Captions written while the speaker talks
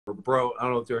bro. I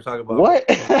don't know if they were talking about. What?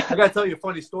 I gotta tell you a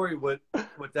funny story with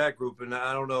that group, and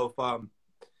I don't know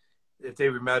if they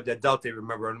remember. I doubt they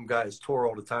remember. Them guys tour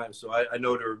all the time, so I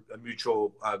know they're a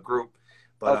mutual group.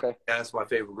 But Okay. yeah, that's my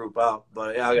favorite group out.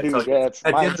 But yeah, I gotta tell Dude, you yeah, it's at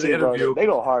the mine end of the too, bro. interview. They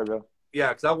go hard, bro. Yeah,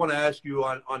 because I want to ask you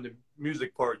on the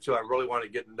music part too. I really want to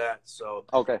get in that, so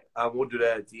Okay. we'll do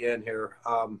that at the end here.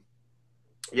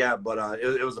 Yeah, but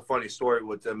it was a funny story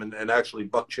with them and actually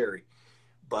Buck Cherry.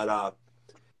 But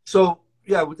so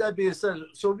yeah, with that being said,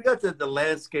 so we got the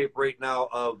landscape right now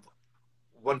of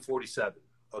 147.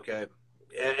 Okay,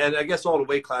 and I guess all the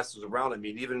weight classes around. I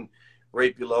mean, even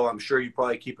right below, I'm sure you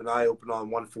probably keep an eye open on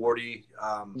 140.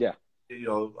 Yeah.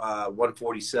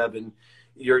 147.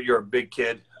 You're a big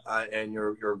kid and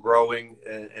you're growing,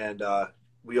 and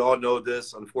we all know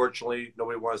this. Unfortunately,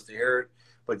 nobody wants to hear it,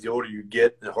 but the older you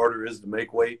get, the harder it is to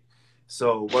make weight.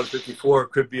 So 154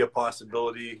 could be a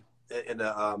possibility in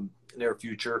the near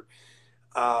future.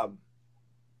 Um,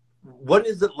 what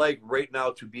is it like right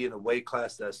now to be in a weight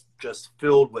class that's just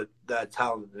filled with that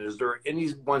talent? Is there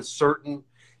any one certain,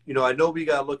 I know we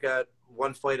got to look at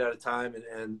one fight at a time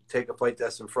and take a fight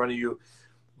that's in front of you,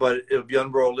 but it would be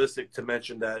unrealistic to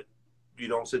mention that you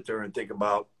don't sit there and think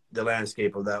about the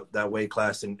landscape of that weight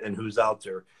class and who's out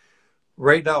there.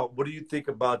 Right now, what do you think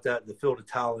about that, the field of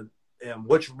talent, and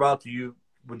which route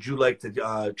would you like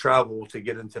to travel to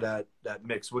get into that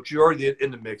mix, which you're already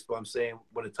in the mix, but I'm saying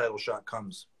when a title shot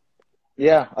comes.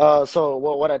 Yeah. So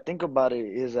what I think about it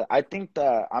is that I think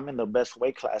that I'm in the best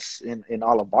weight class in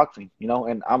all of boxing,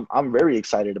 and I'm very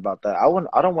excited about that.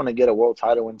 I don't want to get a world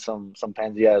title in some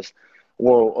pansy ass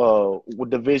world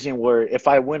division where if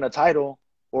I win a title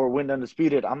or win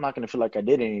undisputed, I'm not gonna feel like I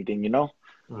did anything.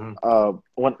 Mm-hmm.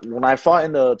 When I fought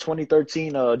in the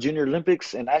 2013 Junior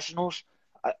Olympics and Nationals,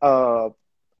 all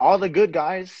the good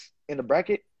guys in the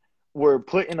bracket were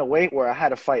put in a weight where I had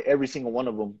to fight every single one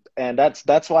of them, and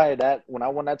that's why that when I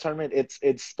won that tournament,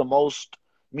 it's the most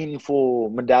meaningful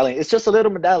medallion. It's just a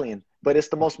little medallion, but it's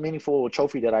the most meaningful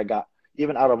trophy that I got.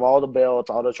 Even out of all the belts,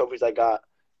 all the trophies I got,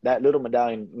 that little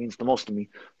medallion means the most to me.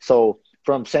 So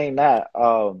from saying that,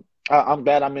 I'm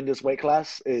glad I'm in this weight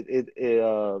class.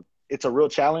 It's a real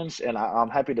challenge, and I'm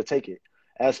happy to take it.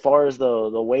 As far as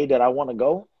the way that I want to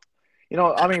go,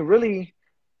 I mean, really,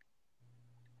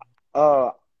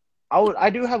 uh, I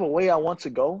do have a way I want to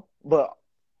go, but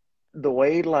the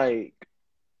way like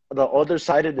the other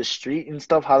side of the street and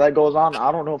stuff, how that goes on,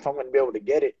 I don't know if I'm gonna be able to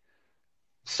get it.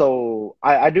 So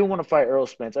I do want to fight Earl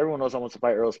Spence. Everyone knows I want to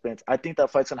fight Earl Spence. I think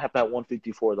that fight's gonna happen at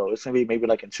 154 though. It's gonna be maybe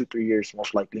like in 2-3 years,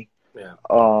 most likely. Yeah.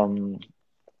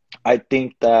 I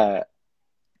think that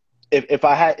if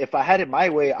I had it my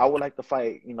way, I would like to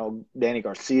fight, Danny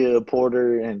Garcia,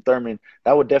 Porter, and Thurman.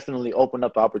 That would definitely open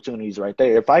up opportunities right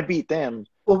there. If I beat them,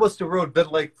 Well, what's the road been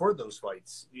like for those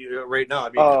fights? Right now, I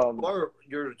mean,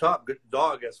 you're the top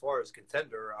dog as far as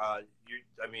contender.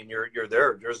 You're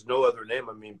there. There's no other name.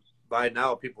 I mean, by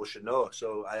now people should know.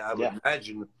 So I would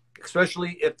imagine,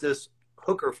 especially if this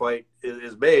Hooker fight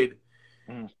is made,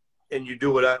 and you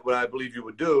do what I believe you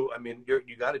would do. I mean,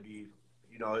 you got to be,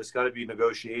 it's got to be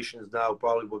negotiations now,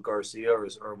 probably with Garcia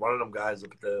or one of them guys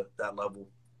up at that level.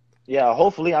 Yeah,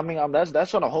 hopefully. I mean,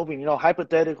 that's what I'm hoping.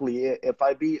 Hypothetically, if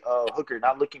I beat Hooker,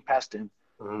 not looking past him,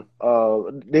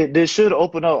 they should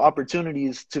open up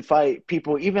opportunities to fight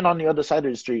people even on the other side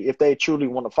of the street if they truly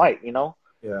want to fight.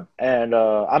 Yeah. And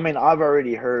I mean, I've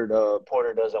already heard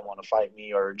Porter doesn't want to fight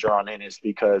me or John Ennis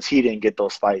because he didn't get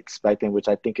those fights back then, which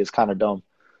I think is kind of dumb.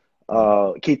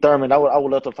 Keith Thurman, I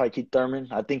would love to fight Keith Thurman.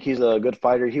 I think he's a good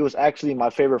fighter. He was actually my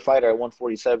favorite fighter at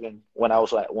 147 when I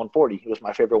was at 140. He was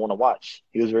my favorite one to watch.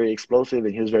 He was very explosive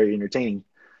and he was very entertaining.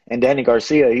 And Danny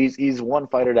Garcia, he's one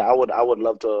fighter that I would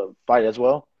love to fight as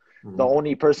well. Mm-hmm. The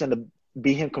only person to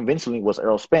beat him convincingly was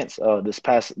Errol Spence this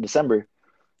past December.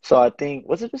 So I think,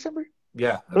 was it December?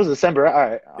 Yeah. It was December. All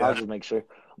right. Yeah. I'll just make sure.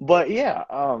 But yeah,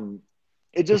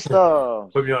 it just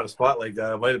put me on a spot like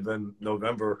that. It might have been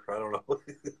November. I don't know.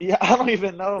 Yeah, I don't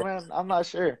even know, man. I'm not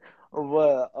sure.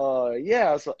 But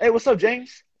yeah. So hey, what's up,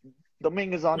 James?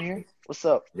 Domingue is on here. What's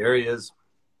up? There he is.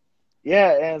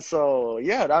 Yeah, and so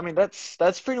yeah, I mean that's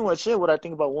pretty much it. What I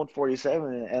think about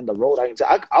 147 and the road I can take.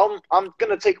 I'm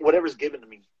gonna take whatever's given to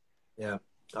me. Yeah.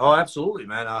 Oh, absolutely,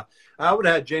 man. I would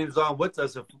have had James on with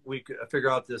us if we could figure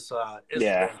out this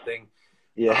Instagram thing.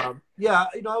 Yeah. Yeah,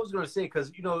 I was going to say,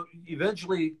 because,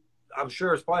 eventually I'm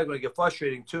sure it's probably going to get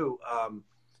frustrating too.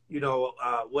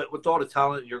 With all the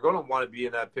talent, you're going to want to be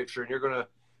in that picture and you're going to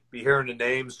be hearing the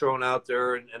names thrown out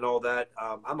there and all that.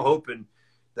 I'm hoping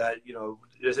that,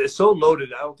 it's so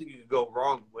loaded. I don't think you can go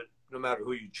wrong with no matter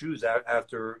who you choose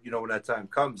after, when that time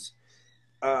comes.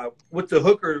 With the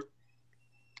Hooker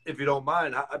if you don't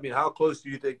mind, I mean, how close do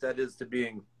you think that is to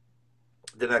being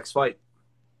the next fight?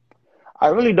 I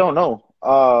really don't know.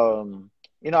 I'm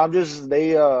just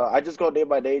I just go day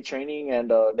by day training,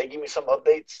 and they give me some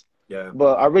updates. Yeah,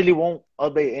 But I really won't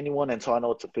update anyone until I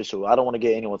know it's official. I don't want to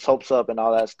get anyone's hopes up and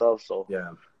all that stuff. So,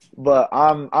 yeah. but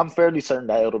I'm fairly certain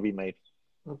that it'll be made.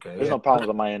 Okay, There's yeah. no problems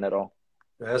on my end at all.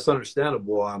 That's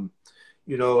understandable.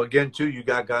 Again, too, you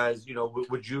got guys.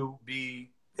 Would you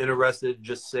be interested?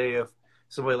 Just say if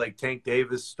somebody like Tank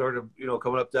Davis started,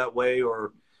 coming up that way,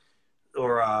 or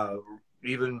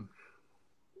even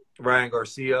Ryan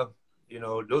Garcia.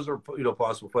 Those are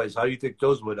possible fights. How do you think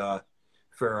those would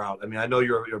fare out? I mean, I know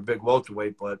you're a big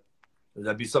welterweight, but would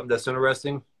that be something that's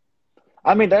interesting?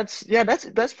 I mean, that's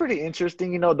pretty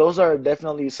interesting. Those are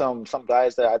definitely some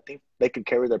guys that I think they could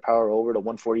carry their power over to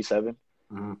 147.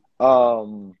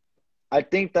 Mm-hmm. I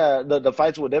think that the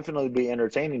fights will definitely be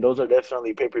entertaining. Those are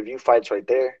definitely pay-per-view fights right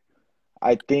there.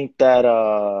 I think that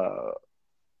I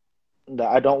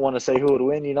don't want to say who would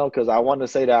win, because I want to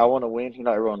say that I want to win.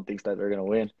 Everyone thinks that they're gonna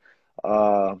win.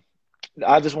 Uh,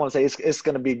 I just want to say it's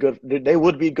gonna be good. They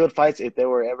would be good fights if they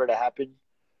were ever to happen.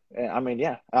 And I mean,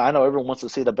 yeah, I know everyone wants to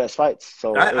see the best fights.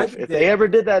 So I if think they ever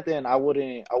did that, then I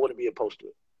wouldn't be opposed to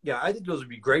it. Yeah, I think those would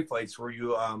be great fights for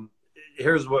you.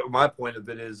 Here's what my point of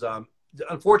it is.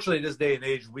 Unfortunately, in this day and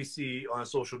age, we see on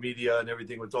social media and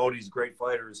everything with all these great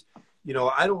fighters.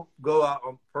 I don't go out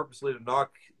on purposely to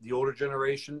knock the older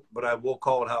generation, but I will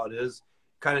call it how it is,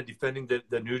 kind of defending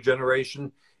the new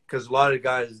generation, because a lot of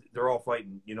guys, they're all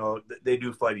fighting. They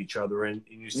do fight each other, and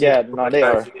you see Yeah, no, they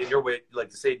guys are. in your way, like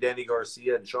to say Danny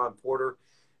Garcia and Sean Porter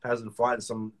hasn't fought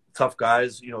some tough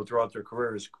guys, throughout their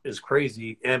career is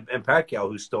crazy, and Pacquiao,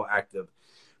 who's still active.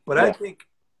 But I Yeah, think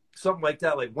something like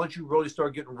that, like once you really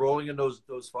start getting rolling in those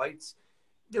fights,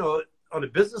 on the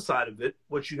business side of it,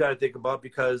 what you got to think about,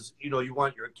 because you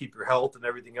want keep your health and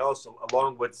everything else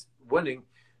along with winning.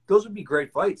 Those would be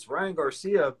great fights. Ryan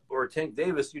Garcia or Tank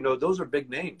Davis, those are big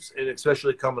names, and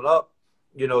especially coming up,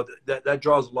 that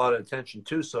draws a lot of attention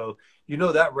too. So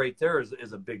that right there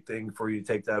is a big thing for you to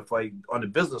take that fight on the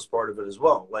business part of it as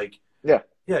well. Like, yeah,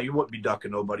 yeah, you wouldn't be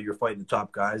ducking nobody. You're fighting the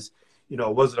top guys. It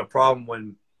wasn't a problem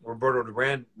when Roberto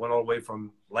Duran went all the way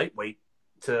from lightweight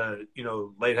to,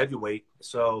 light heavyweight.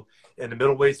 So in the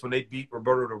middleweights, when they beat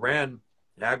Roberto Duran,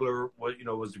 Hagler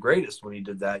was the greatest when he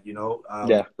did that,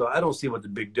 yeah, So I don't see what the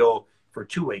big deal for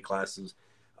two weight classes.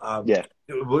 yeah.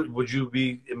 Would you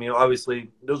be, I mean,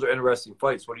 obviously those are interesting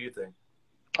fights. What do you think?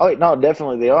 Oh, no,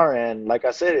 definitely they are. And like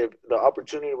I said, if the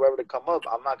opportunity were ever to come up,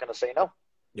 I'm not gonna say no.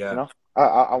 You Yeah. know,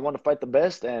 I want to fight the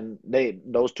best, and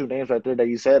those two names right there that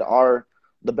you said are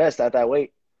the best at that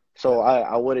weight. Yeah. So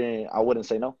I wouldn't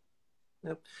say no.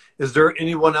 Yep. Is there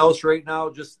anyone else right now,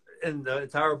 just in the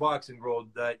entire boxing world,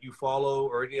 that you follow,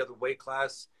 or any other weight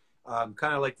class? Kind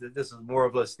of like this is more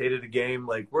of a state of the game.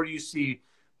 Like, where do you see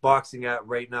boxing at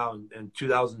right now in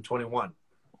 2021?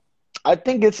 I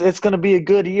think it's gonna be a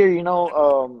good year.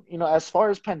 As far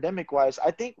as pandemic wise,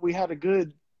 I think we had a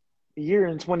good year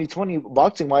in 2020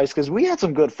 boxing wise, because we had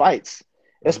some good fights,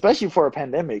 especially for a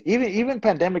pandemic. Even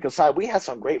pandemic aside, we had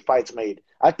some great fights made.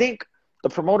 I think the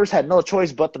promoters had no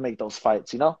choice but to make those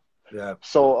fights. Yeah.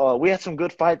 So we had some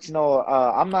good fights.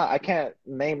 I can't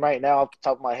name right now off the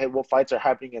top of my head what fights are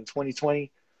happening in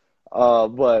 2020.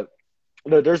 But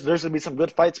there's gonna be some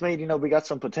good fights made. We got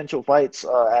some potential fights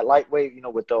at lightweight.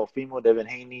 With Teofimo, Devin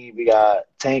Haney. We got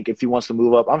Tank if he wants to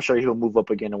move up. I'm sure he'll move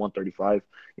up again to 135.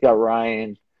 You got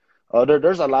Ryan.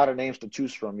 There's a lot of names to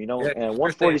choose from. Yeah, And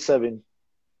 147.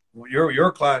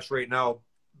 Your class right now,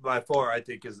 by far, I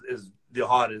think is the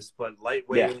hottest. But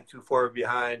lightweight Yeah, ain't too far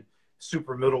behind.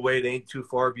 Super middleweight ain't too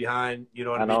far behind. You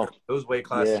know what I I mean? know. Those weight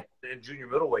classes, Yeah. and junior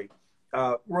middleweight.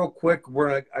 Real quick,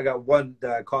 I got one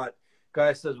that I caught.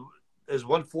 Guy says, is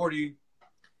 140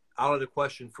 out of the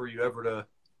question for you ever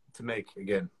to make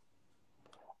again?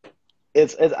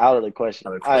 It's out of the question.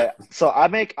 Out of the question. So I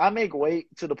make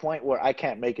weight to the point where I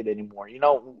can't make it anymore.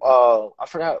 I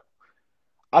forgot.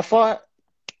 I fought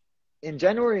in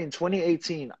January in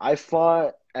 2018. I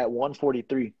fought at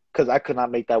 143 because I could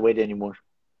not make that weight anymore.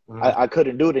 Mhm. I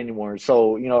couldn't do it anymore.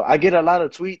 So I get a lot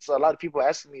of tweets, a lot of people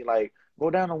asking me like, go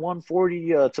down to 140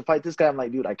 to fight this guy. I'm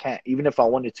like, dude, I can't. Even if I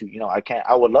wanted to, I can't.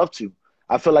 I would love to.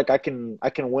 I feel like I can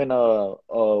win a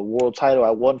world title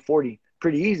at 140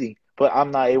 pretty easy, but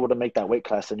I'm not able to make that weight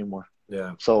class anymore.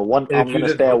 Yeah. So And I'm gonna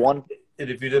stay at one. and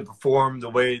if you didn't perform the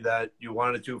way that you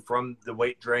wanted to from the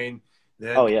weight drain,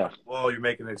 then Oh yeah, well, you're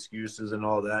making excuses and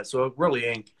all that. So it really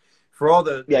ain't, for all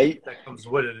the yeah, hate that comes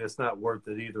with it. It's not worth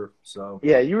it either. So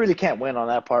yeah. You really can't win on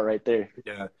that part right there.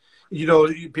 yeah,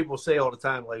 people say all the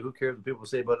time, like, who cares what people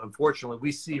say? But unfortunately,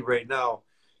 we see right now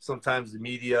sometimes the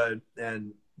media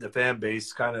and the fan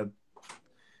base kind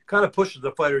of pushes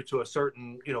the fighter to a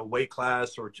certain, weight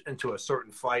class or into a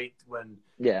certain fight when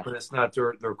it's not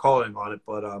their calling on it.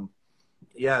 But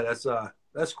yeah,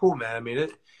 that's cool, man. I mean,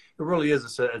 it really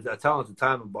is a talented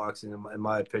time in boxing, in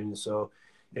my opinion. So,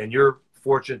 and you're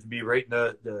fortunate to be right in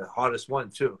the hottest one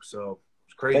too. So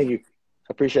it's crazy. Thank you.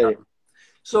 I appreciate it.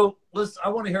 So I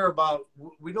want to hear about,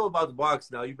 we know about the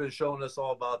box now. You've been showing us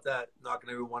all about that, knocking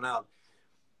everyone out.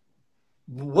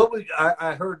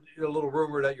 I heard a little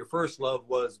rumor that your first love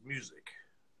was music.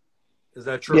 Is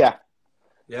that true? Yeah.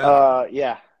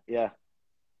 Yeah. Yeah.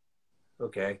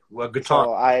 Okay. Well, guitar.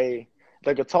 So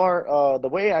the guitar, the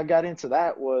way I got into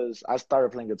that was I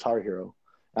started playing Guitar Hero.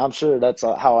 I'm sure that's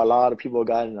how a lot of people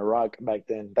got into rock back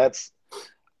then.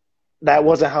 That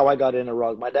wasn't how I got into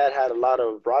rock. My dad had a lot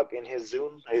of rock in his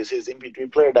Zune, his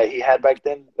MP3 player that he had back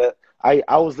then. That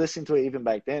I was listening to it even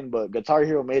back then, but Guitar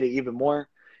Hero made it even more.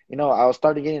 I was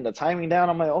starting getting the timing down.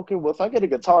 I'm like, okay, well, if I get a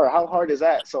guitar, how hard is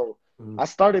that? So I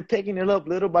started picking it up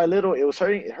little by little. It was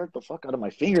hurting. It hurt the fuck out of my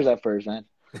fingers at first, man.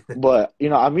 But,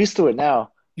 I'm used to it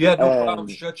now. You had no problem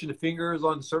stretching the fingers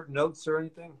on certain notes or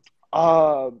anything?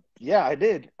 Yeah, I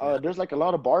did. There's like a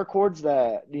lot of bar chords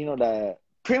that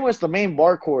pretty much the main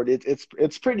bar chord.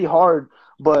 It's pretty hard,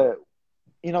 but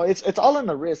it's all in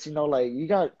the wrist.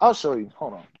 I'll show you.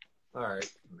 Hold on. All right,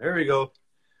 there we go.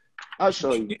 I'll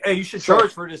show you. Hey, you should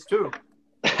charge for this too.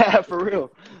 For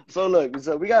real. So look,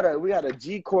 we got a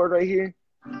G chord right here.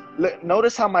 Look,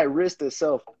 notice how my wrist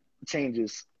itself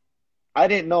changes. I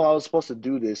didn't know I was supposed to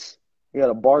do this. We got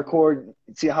a bar chord.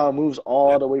 See how it moves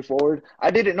all the way forward?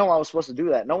 I didn't know I was supposed to do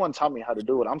that. No one taught me how to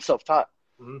do it. I'm self-taught.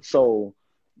 So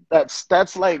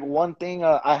that's like one thing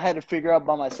I had to figure out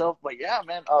by myself. But yeah,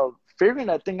 man, figuring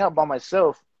that thing out by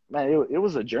myself, man, it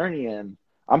was a journey, and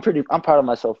I'm proud of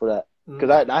myself for that because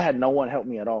I had no one help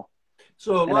me at all.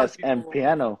 So and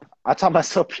piano, I taught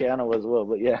myself piano as well.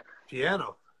 But yeah,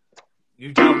 piano.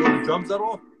 You download drums at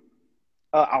all?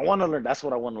 I want to learn. That's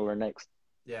what I want to learn next.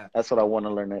 Yeah, that's what I want to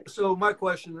learn next. So my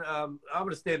question, I'm going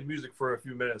to stay in music for a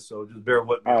few minutes, so just bear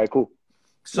with me. All right, cool.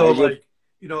 So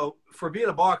for being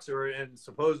a boxer and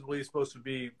supposedly supposed to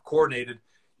be coordinated,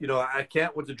 I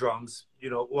can't with the drums.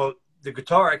 Well, the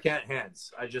guitar I can't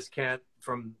hands. I just can't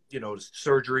from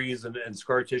surgeries and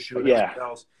scar tissue and everything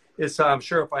else. I'm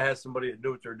sure if I had somebody that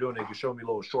knew what they're doing, they could show me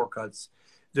little shortcuts.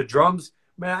 The drums,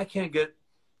 man, I can't get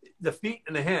the feet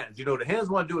and the hands. The hands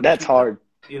want to do it. That's hard.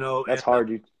 That's hard,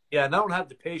 dude. Yeah, and I don't have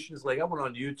the patience. Like I went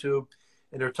on YouTube,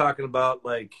 and they're talking about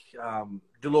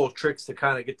do little tricks to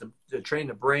kind of get to train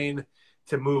the brain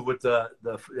to move with the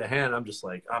hand. I'm just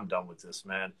like, I'm done with this,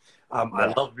 man. I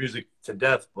love music to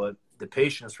death, but the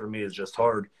patience for me is just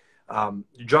hard. The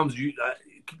drums,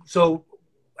 so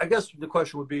I guess the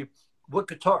question would be, what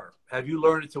guitar have you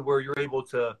learned it to where you're able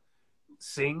to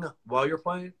sing while you're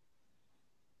playing?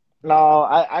 No,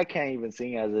 I can't even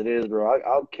sing as it is, bro.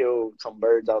 I'll kill some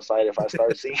birds outside if I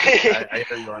start singing. I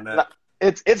hear you on that.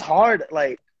 It's hard.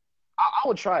 Like I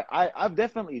would try. I've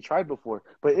definitely tried before,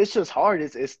 but it's just hard.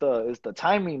 It's the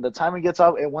timing. The timing gets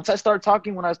out, and once I start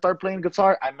talking, when I start playing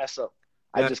guitar, I mess up.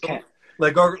 I just can't.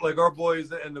 Like our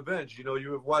boys in the bench.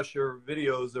 You have watched their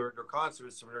videos, their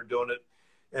concerts when they're doing it,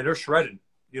 and they're shredding.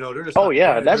 They're just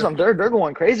that's them. They're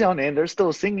going crazy on it, and they're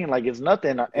still singing like it's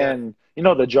nothing. Yeah. And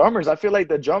the drummers, I feel like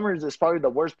the drummers is probably the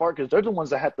worst part because they're the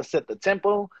ones that have to set the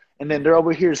tempo, and then they're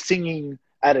over here singing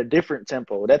at a different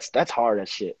tempo. That's hard as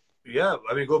shit. Yeah,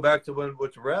 I mean, go back to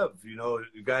with Rev. You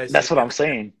guys. That's what I'm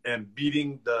saying. And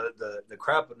beating the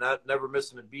crap, but never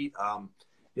missing a beat.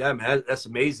 Yeah, man, that's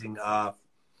amazing.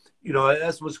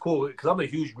 That's what's cool because I'm a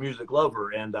huge music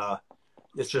lover, and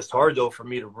it's just hard though for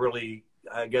me to really.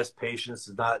 I guess patience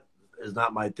is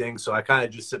not my thing, so I kind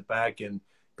of just sit back and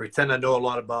pretend I know a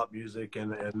lot about music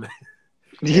and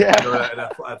yeah, and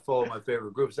I follow my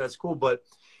favorite groups. That's cool, but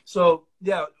so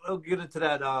yeah, I'll get into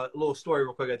that little story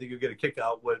real quick. I think you'll get a kick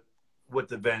out with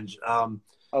the Venge.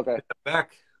 Okay,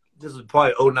 back this is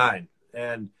probably 2009,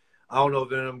 and I don't know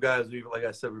if any of them guys, even like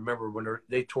I said, remember when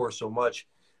they tore so much.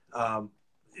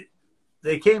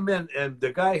 They came in, and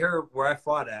the guy here where I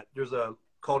fought at, there's a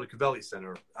called the Cavelli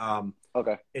Center.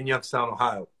 In Youngstown,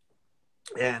 Ohio.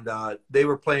 And they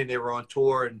were on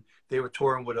tour, and they were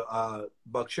touring with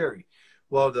Buck Cherry.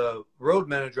 Well, the road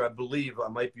manager, I believe, I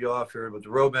might be off here, but the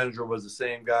road manager was the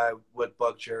same guy with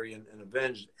Buck Cherry and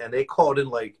Avenged, and they called in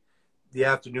like the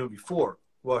afternoon before.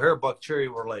 Well, here Buck Cherry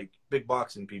were like big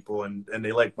boxing people, and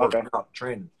they like working out,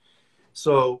 training.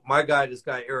 So this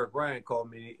guy Eric Ryan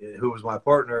called me, who was my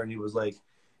partner, and he was like,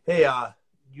 hey,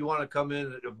 you want to come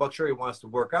in? Buck Cherry wants to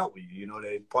work out with you.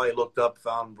 They probably looked up,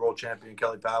 found world champion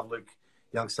Kelly Pavlik,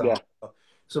 Youngstown. Yeah.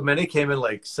 So man, they came in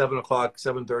like 7 o'clock,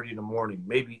 7:30 in the morning,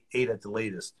 maybe 8 at the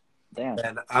latest. Damn,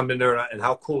 And I'm in there, and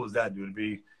how cool is that, dude? To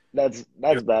be, that's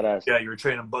badass. yeah, you're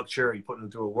training Buck Cherry, putting them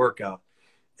through a workout,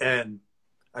 and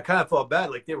I kind of felt bad.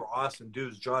 Like they were awesome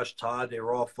dudes, Josh, Todd, they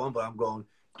were all fun, but I'm going,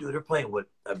 dude, they're playing with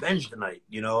Avenge tonight,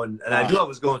 and I knew I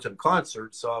was going to the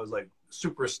concert, so I was like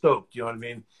super stoked, you know what I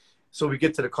mean? So we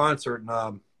get to the concert, and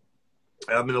I'm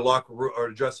in the locker room or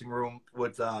the dressing room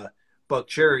with Buck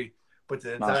Cherry. But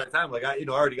the entire time, like I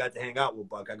already got to hang out with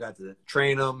Buck. I got to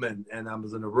train him, and I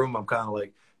was in the room. I'm kind of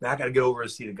like, man, I got to get over and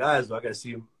see the guys. But I got to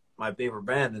see my favorite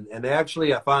band, and they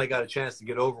actually, I finally got a chance to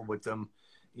get over with them.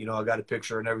 I got a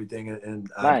picture and everything,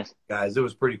 and Nice. guys, it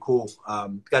was pretty cool.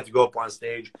 Got to go up on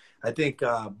stage. I think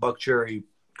Buck Cherry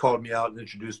called me out and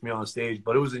introduced me on stage,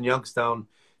 but it was in Youngstown,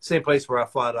 same place where I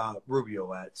fought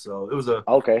Rubio at. So it was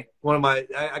one of my.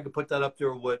 I could put that up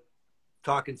there with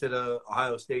talking to the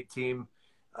Ohio State team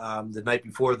the night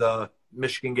before the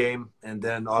Michigan game, and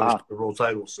then obviously the world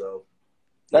title. So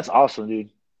that's awesome,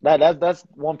 dude. That's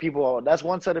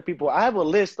one set of people. I have a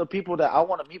list of people that I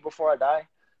want to meet before I die.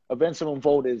 Avenged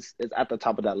Sevenfold is at the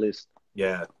top of that list.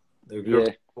 Yeah,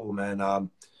 they're cool, man.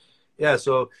 Yeah,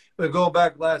 so but going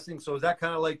back, last thing. So is that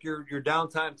kind of like your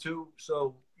downtime too?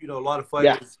 So a lot of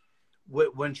fighters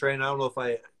when training. I don't know if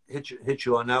I hit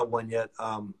you on that one yet.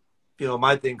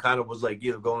 My thing kind of was like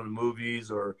either going to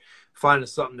movies or finding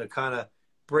something to kind of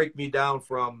break me down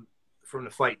from the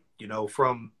fight.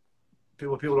 From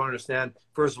people don't understand.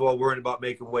 First of all, worrying about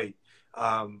making weight,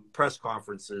 press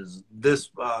conferences, this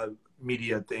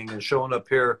media thing, and showing up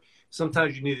here.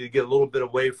 Sometimes you need to get a little bit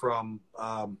away from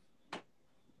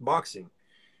boxing.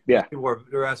 Yeah,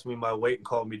 they're asking me my weight and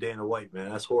calling me Dana White, man.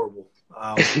 That's horrible.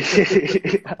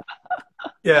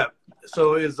 Yeah.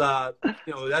 So is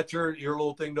that's your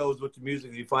little thing though, is with the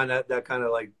music. Do you find that kind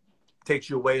of like takes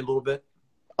you away a little bit?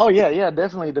 Oh yeah,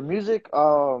 definitely. The music,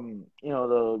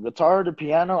 the guitar, the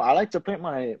piano. I like to play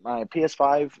my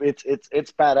PS5.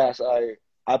 It's badass.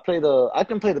 I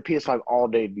can play the PS5 all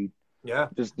day, dude. Yeah.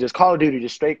 Just Call of Duty,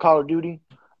 just straight Call of Duty.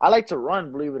 I like to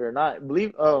run, believe it or not.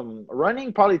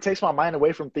 Running probably takes my mind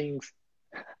away from things.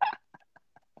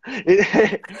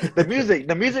 The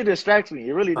music distracts me.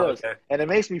 It really does. Okay. And it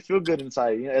makes me feel good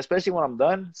inside, especially when I'm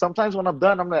done. Sometimes when I'm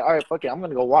done, I'm like, all right, fuck it, I'm going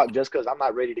to go walk just because I'm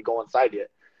not ready to go inside yet.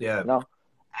 Yeah.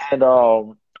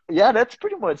 And, that's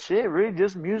pretty much it, really.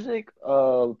 Just music,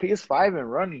 PS5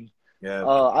 and running. Yeah.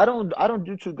 I don't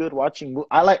do too good watching.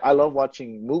 I love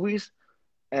watching movies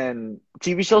and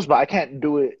TV shows, but I can't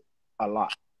do it a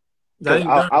lot.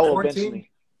 I will eventually.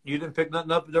 You didn't pick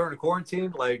nothing up during the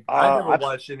quarantine? Like, I never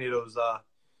watched any of those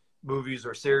movies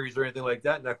or series or anything like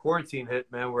that. And that quarantine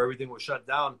hit, man, where everything was shut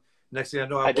down. Next thing I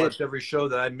know, I watched every show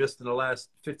that I missed in the last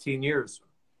 15 years.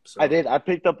 So. I did. I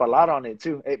picked up a lot on it,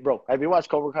 too. Hey, bro, have you watched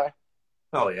Cobra Kai?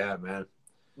 Oh, yeah, man.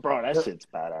 Bro, that shit's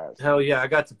badass. Hell, yeah. I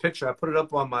got the picture. I put it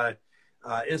up on my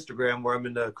Instagram where I'm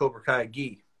in the Cobra Kai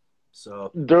gi.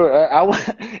 So, dude,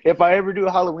 if I ever do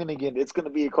a Halloween again, it's going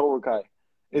to be a Cobra Kai.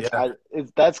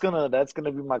 That's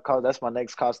gonna be my that's my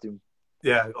next costume.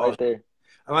 Yeah, right there.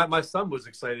 My son was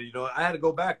excited. I had to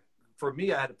go back. For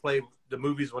me, I had to play the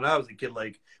movies when I was a kid,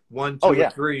 like 1, 2,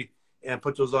 and 3, and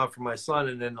put those on for my son.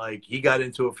 And then like he got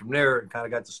into it from there and kind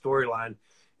of got the storyline.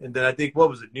 And then I think what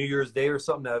was it, New Year's Day or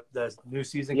something, that new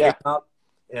season came out,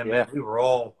 and man, we were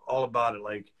all about it,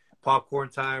 like popcorn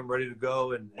time, ready to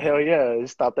go. And hell yeah, it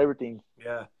stopped everything.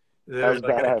 Yeah, I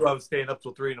was staying up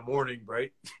till 3 a.m,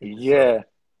 right? Yeah.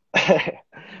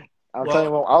 I'm telling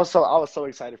you, I was so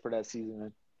excited for that season,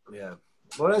 man. Yeah,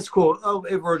 well, that's cool. Oh,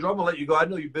 hey, Vergil, I'm gonna let you go. I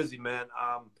know you're busy, man.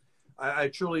 I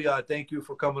truly thank you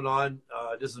for coming on.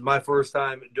 This is my first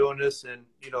time doing this, and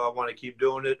I want to keep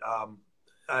doing it.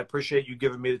 I appreciate you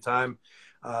giving me the time.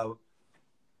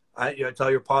 I tell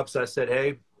your pops I said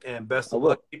hey, and best of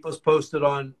luck. Keep us posted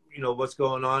on what's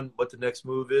going on, what the next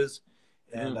move is,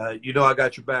 and I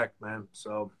got your back, man.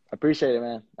 So I appreciate it,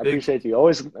 man. I appreciate you.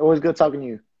 Always good talking to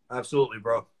you. Absolutely,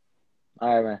 bro.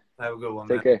 All right, man. Have a good one,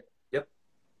 Take care.